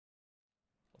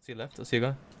To your left, I see a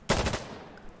guy.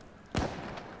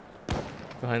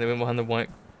 Behind the white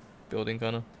building,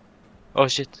 kinda. Oh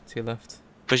shit. To your left.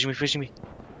 Pushing me.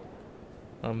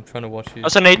 I'm trying to watch you.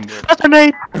 That's a nade! That's a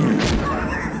nade!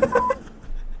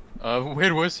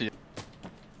 Where was he?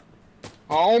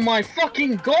 Oh my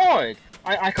fucking god!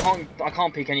 I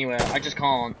can't peek anywhere. I just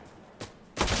can't.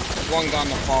 There's one guy on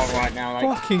the far right now,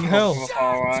 like Fucking hell! on the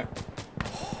far right.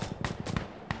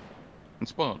 In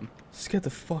spawn? Scared the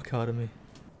fuck out of me.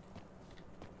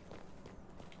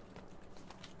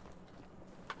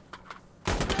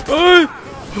 Oh!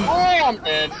 Oh, I'm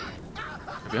dead.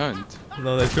 Behind.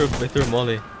 No, they threw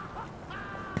Molly.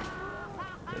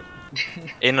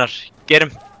 Einar, get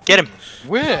him! Get him!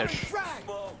 Where?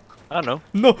 I don't know.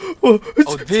 No! Oh,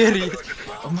 there he is!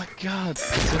 Oh my god,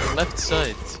 it's on the left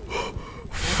side.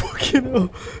 Fucking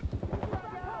hell!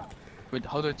 Wait,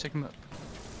 how do I check map?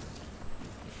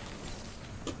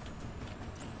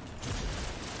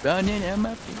 Banana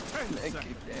map.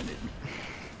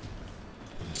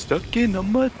 Stuck in a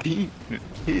muddy.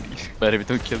 But we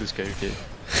don't kill this guy, okay?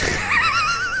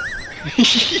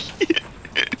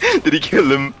 Did he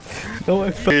kill him? No,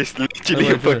 I He's literally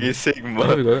a fucking There we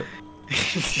Sigma. go.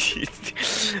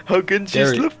 How can you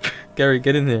Gary. slip? Gary,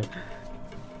 get in here.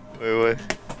 Wait,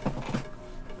 what?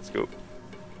 Let's go.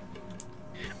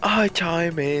 I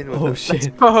chime in with Oh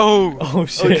shit. Oh! Oh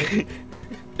shit. Okay.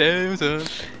 Damn son.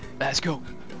 Let's go.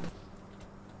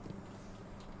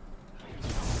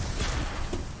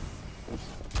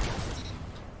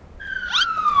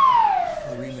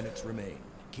 Remain.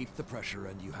 Keep the pressure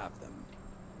and you have them.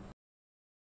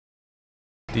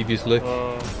 Devious look.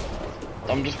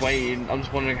 I'm just waiting. I'm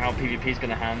just wondering how PvP's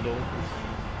gonna handle.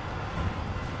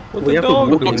 What the dog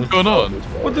do? What's going on?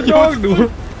 What the dog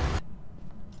do?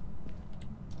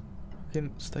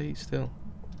 Fucking stay still.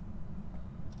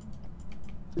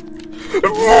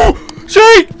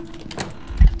 Shake!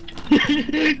 Go!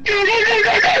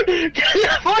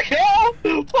 Fuck out!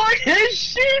 Fucking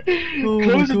shit! Oh my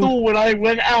Close the God. door when I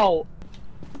went out.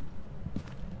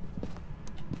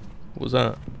 What was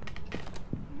that?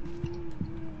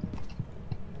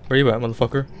 Where you at,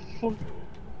 motherfucker?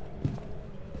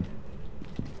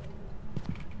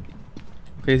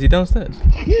 Okay, is he downstairs?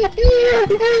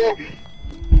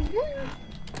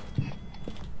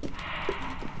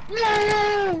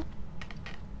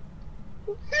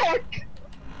 Fuck!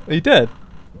 Are you dead?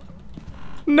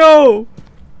 No!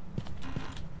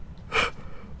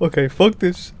 Okay, fuck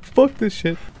this. Fuck this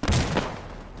shit.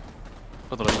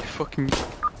 What are you fucking...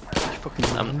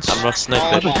 I'm not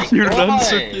sniping. Oh my You run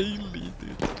so God. gaily,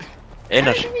 dude.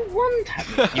 Einar, Only one tap.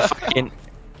 you fucking...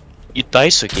 You die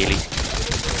so gaily.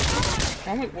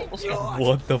 What's going on?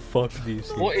 What the fuck do you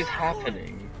see? What is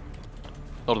happening?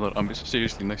 Arnold, I'm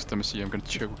seriously, next time I see you, I'm gonna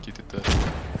choke you to death.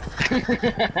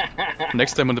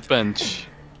 Next time on the bench,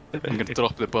 I'm gonna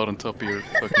drop the bar on top of your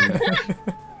fucking neck.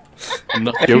 I'm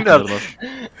not joking, not. Arnold.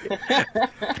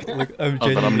 Like, I'm but I'm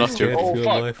genuinely not scared joking. for your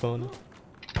Oh, fuck. life on it.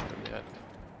 Yeah.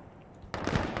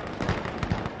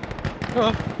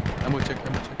 Ah, ammo check.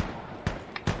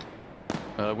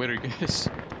 Where are you guys?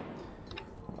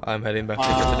 I'm heading back to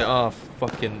the Oh,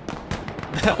 fucking.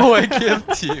 Oh, I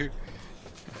killed you!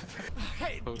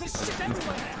 Oh,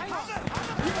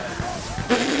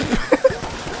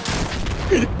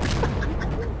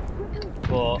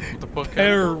 What? what the fuck?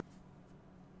 Error. I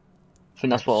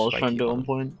think that's what I was trying to do at one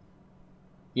point.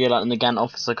 Yeah, like the Nagant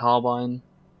Officer Carbine.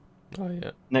 Oh,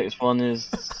 yeah. Next one is...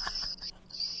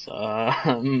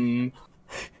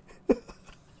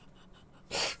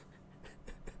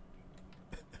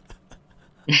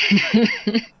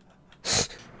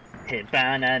 Hit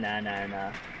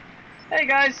banana. Hey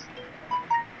guys!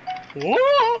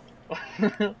 Whoa!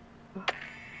 10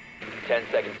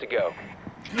 seconds to go.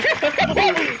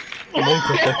 Monk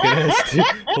fucking ass, dude.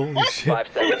 Holy shit. 5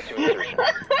 seconds to insertion.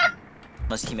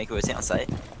 Must he make a rotate on site?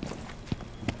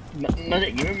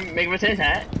 Magic, you make a return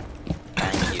hat.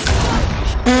 Thank you.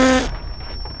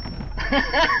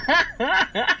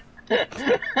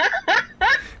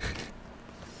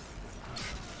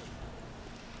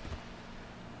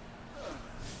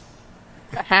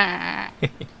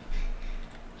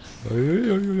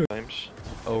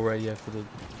 Oh, right, yeah, for the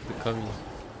coming.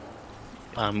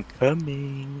 I'm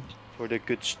coming. For the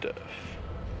good stuff.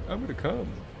 I'm gonna come.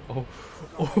 Oh.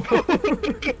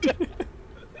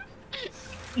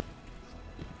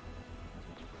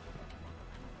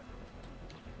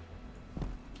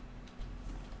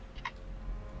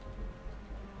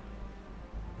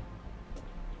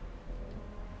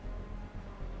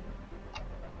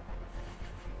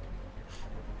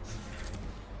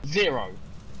 Zero.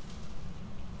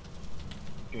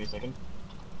 Give me a second.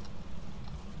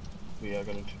 we are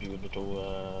going to do a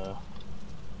little,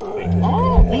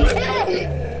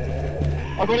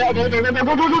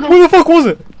 Where the fuck was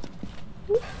it?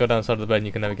 Go down side of the bed and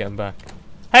you can never get him back.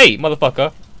 Hey,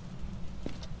 motherfucker!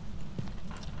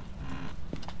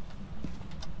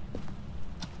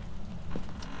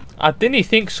 I didn't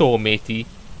think so, matey.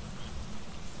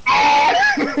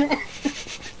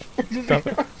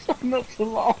 Not so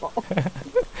long.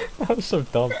 That was so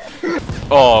dumb.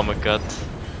 Oh my god.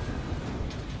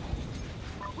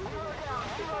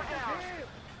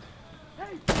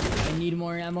 I need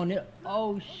more ammo.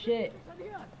 Oh shit.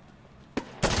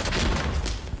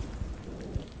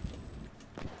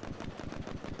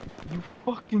 You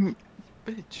fucking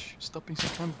bitch. Stop being so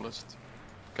campblessed.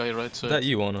 Guy right side. Is that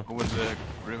you, Anna? Over the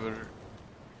river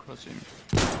crossing.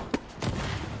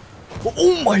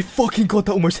 Oh my fucking god,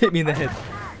 that almost hit me in the head.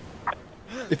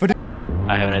 If I did.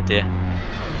 I have an idea.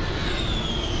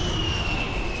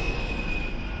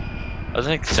 I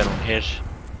think there's someone here.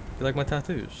 You like my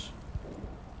tattoos?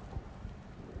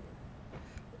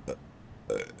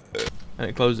 And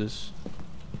it closes.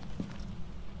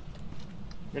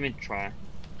 Let me try.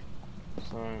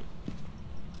 So.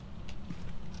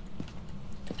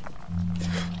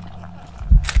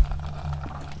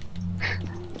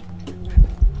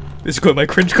 This is got my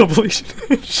cringe compilation.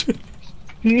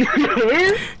 Be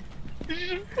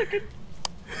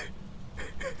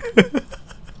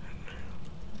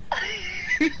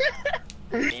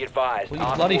advised. Well, you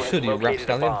Op bloody 4 has should, you located a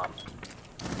rapscallion. bomb.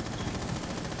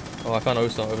 Oh, I found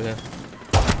Ostar over here.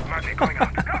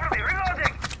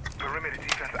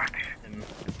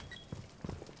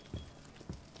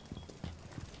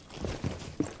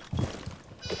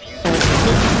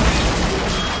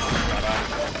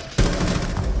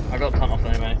 I got cut off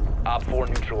anyway. Op 4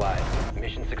 neutralized.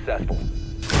 Mission successful.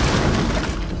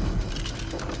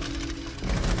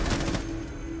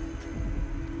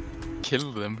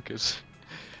 Kill them because.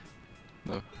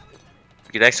 No. You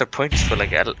get extra points for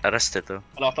like arrested though.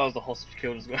 I thought that was the hostage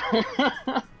killed as well.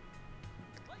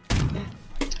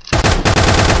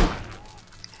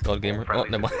 God gamer. Oh,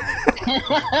 never mind.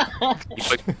 You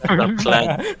fucking that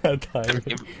plan. That time.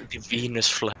 The Venus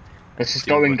flag. Let's just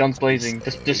go in guns blazing.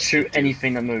 Just shoot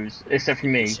anything that moves, except for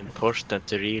me. It's important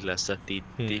to realize that the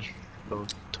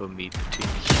dichotomy between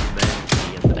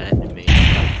humanity and anime,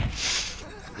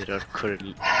 there are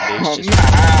correlations between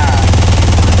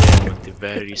what the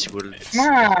various worlds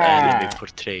that anime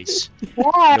portrays.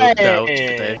 Why? No doubt,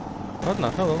 but I... What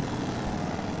now? Hello.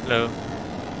 Hello.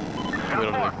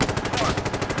 Where are they?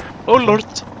 Oh lord!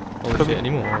 Oh shit,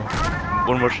 anymore?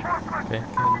 One more. Okay,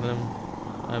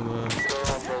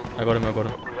 I got him, I got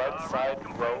him.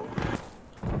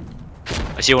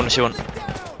 I see one, I see one.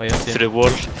 Oh yeah, yeah. Through the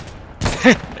wall.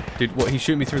 Dude, what? He's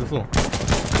shooting me through the floor.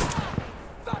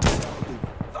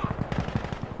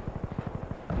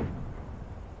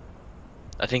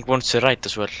 I think one to the right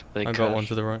as well. I got one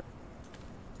to the right.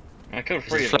 I killed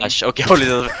There's three a of them. flash. Okay, holy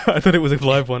the I thought it was a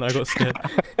live one, I got scared.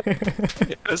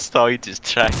 That's how you just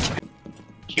track.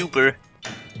 Huber.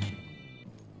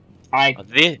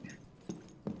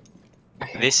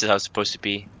 This is how it's supposed to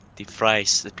be. The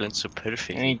fries that blend so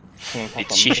perfectly. The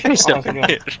cheese over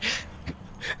there.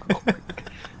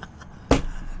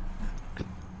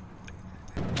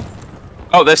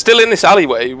 Oh, they're still in this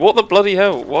alleyway. What the bloody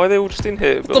hell? Why are they all just in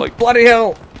here? But like, bloody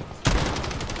hell!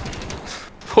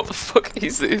 what the fuck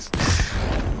is this?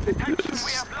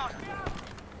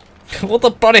 What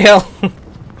the bloody hell?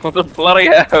 What the bloody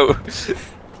hell?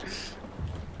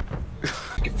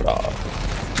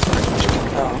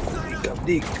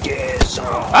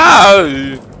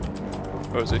 Ow!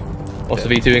 Where is he? What's the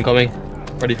V2 incoming?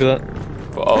 Ready for that?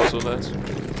 What arse was that?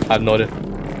 I have no idea.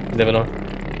 You never know.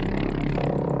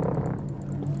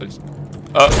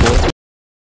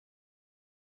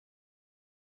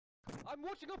 I'm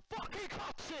watching a fucking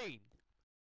cutscene!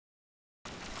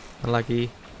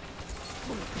 Unlucky.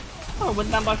 Oh, we're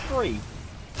down by 3.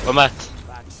 Well, Matt.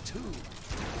 That's 2.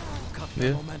 Cut Yeah.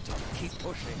 the momentum. Keep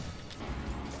pushing.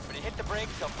 When you hit the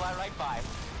brakes, they'll fly right by.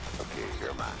 Okay,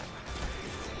 you're mine.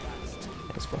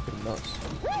 That's fucking nuts.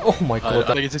 Oh my god.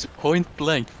 Like it's just point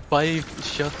blank. 5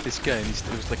 shot this guy and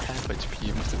it was like half HP.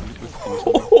 You must have really whipped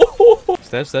him.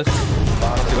 Stairs, stairs. See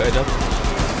what I did?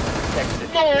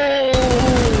 No!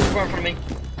 Right in front of me.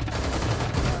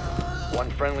 One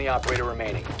friendly operator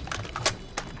remaining.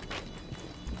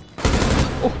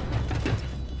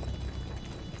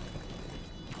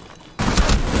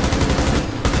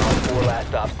 Op 4 last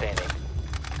stop standing.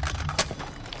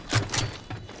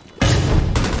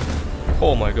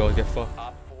 Oh my god, get fucked.